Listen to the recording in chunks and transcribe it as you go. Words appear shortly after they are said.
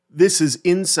This is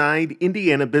Inside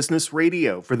Indiana Business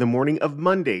Radio for the morning of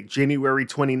Monday, January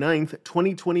 29th,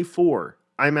 2024.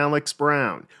 I'm Alex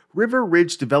Brown. River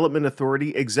Ridge Development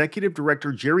Authority Executive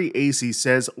Director Jerry Azzi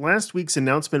says last week's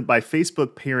announcement by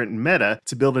Facebook parent Meta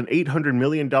to build an $800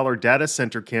 million data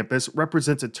center campus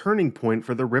represents a turning point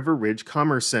for the River Ridge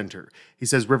Commerce Center. He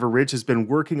says River Ridge has been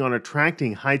working on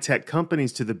attracting high-tech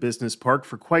companies to the business park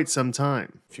for quite some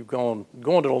time. If you're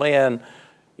going to land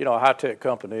a high-tech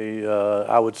company,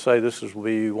 I would say this will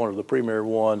be one of the premier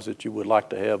ones that you would like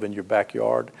to have in your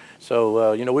backyard.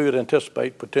 So, we would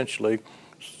anticipate potentially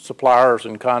suppliers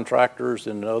and contractors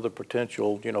and other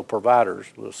potential, providers,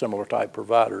 similar type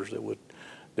providers that would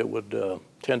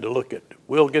tend to look at.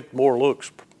 We'll get more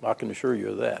looks, I can assure you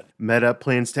of that. Meta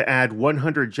plans to add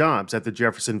 100 jobs at the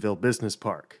Jeffersonville Business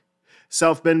Park.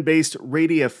 South Bend-based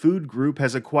Radia Food Group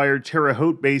has acquired Terre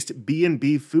Haute-based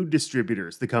B&B Food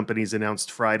Distributors, the companies announced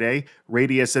Friday.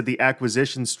 Radia said the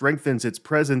acquisition strengthens its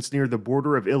presence near the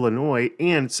border of Illinois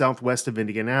and southwest of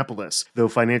Indianapolis, though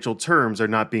financial terms are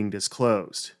not being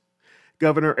disclosed.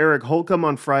 Governor Eric Holcomb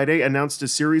on Friday announced a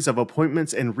series of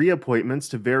appointments and reappointments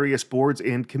to various boards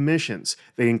and commissions.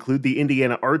 They include the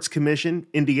Indiana Arts Commission,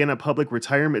 Indiana Public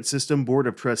Retirement System Board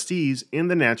of Trustees,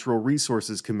 and the Natural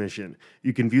Resources Commission.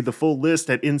 You can view the full list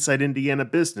at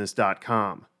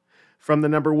InsideIndianaBusiness.com. From the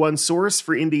number one source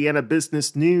for Indiana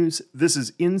business news, this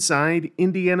is Inside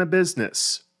Indiana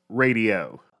Business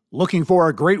Radio. Looking for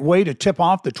a great way to tip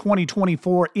off the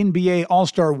 2024 NBA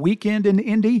All-Star Weekend in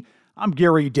Indy? I'm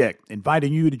Gary Dick,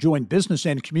 inviting you to join business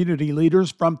and community leaders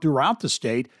from throughout the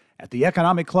state at the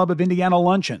Economic Club of Indiana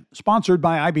Luncheon, sponsored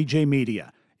by IBJ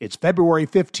Media. It's February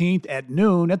 15th at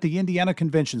noon at the Indiana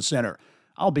Convention Center.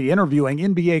 I'll be interviewing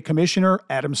NBA Commissioner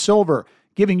Adam Silver,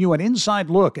 giving you an inside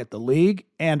look at the league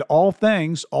and all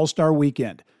things All-Star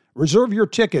Weekend. Reserve your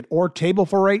ticket or table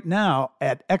for 8 now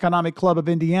at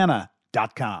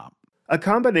economicclubofindiana.com. A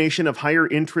combination of higher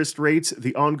interest rates,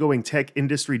 the ongoing tech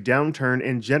industry downturn,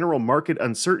 and general market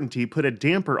uncertainty put a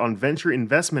damper on venture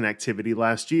investment activity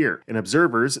last year, and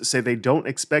observers say they don't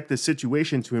expect the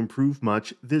situation to improve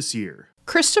much this year.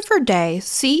 Christopher Day,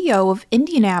 CEO of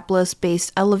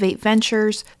Indianapolis-based Elevate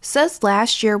Ventures, says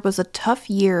last year was a tough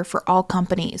year for all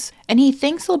companies, and he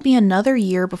thinks it'll be another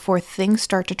year before things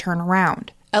start to turn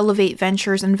around. Elevate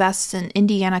Ventures invests in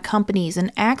Indiana companies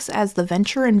and acts as the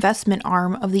venture investment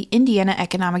arm of the Indiana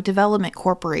Economic Development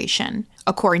Corporation.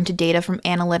 According to data from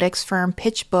analytics firm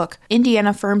PitchBook,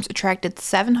 Indiana firms attracted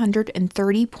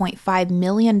 $730.5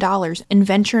 million in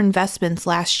venture investments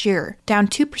last year, down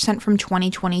 2% from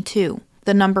 2022.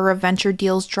 The number of venture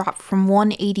deals dropped from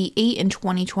 188 in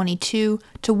 2022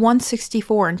 to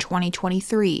 164 in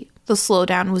 2023. The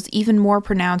slowdown was even more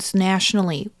pronounced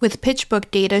nationally, with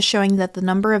PitchBook data showing that the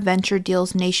number of venture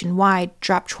deals nationwide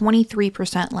dropped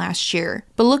 23% last year.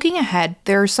 But looking ahead,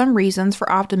 there are some reasons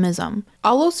for optimism.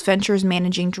 Allos Ventures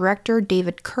Managing Director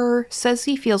David Kerr says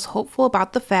he feels hopeful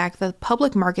about the fact that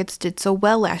public markets did so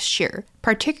well last year,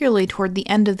 particularly toward the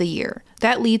end of the year.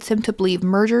 That leads him to believe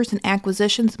mergers and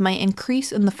acquisitions might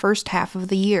increase in the first half of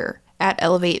the year. At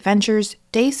Elevate Ventures,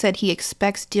 Day said he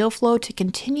expects deal flow to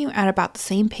continue at about the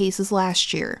same pace as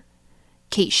last year.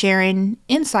 Kate Sharon,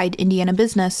 Inside Indiana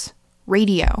Business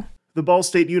Radio. The Ball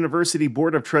State University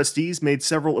Board of Trustees made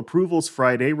several approvals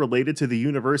Friday related to the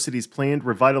university's planned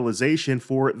revitalization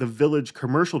for the Village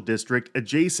Commercial District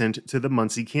adjacent to the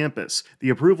Muncie campus. The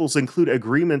approvals include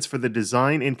agreements for the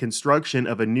design and construction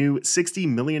of a new $60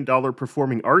 million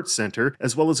performing arts center,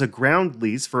 as well as a ground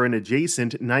lease for an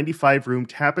adjacent 95-room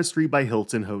Tapestry by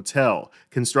Hilton hotel.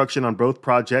 Construction on both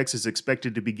projects is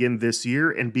expected to begin this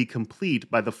year and be complete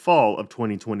by the fall of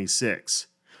 2026.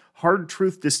 Hard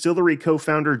Truth Distillery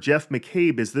co-founder Jeff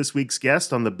McCabe is this week's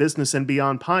guest on the Business and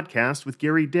Beyond podcast with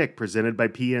Gary Dick, presented by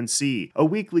PNC, a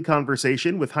weekly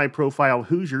conversation with high-profile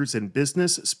Hoosiers in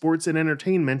business, sports, and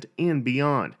entertainment, and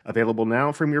beyond. Available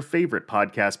now from your favorite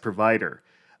podcast provider.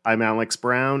 I'm Alex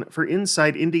Brown for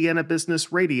Inside Indiana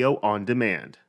Business Radio On Demand.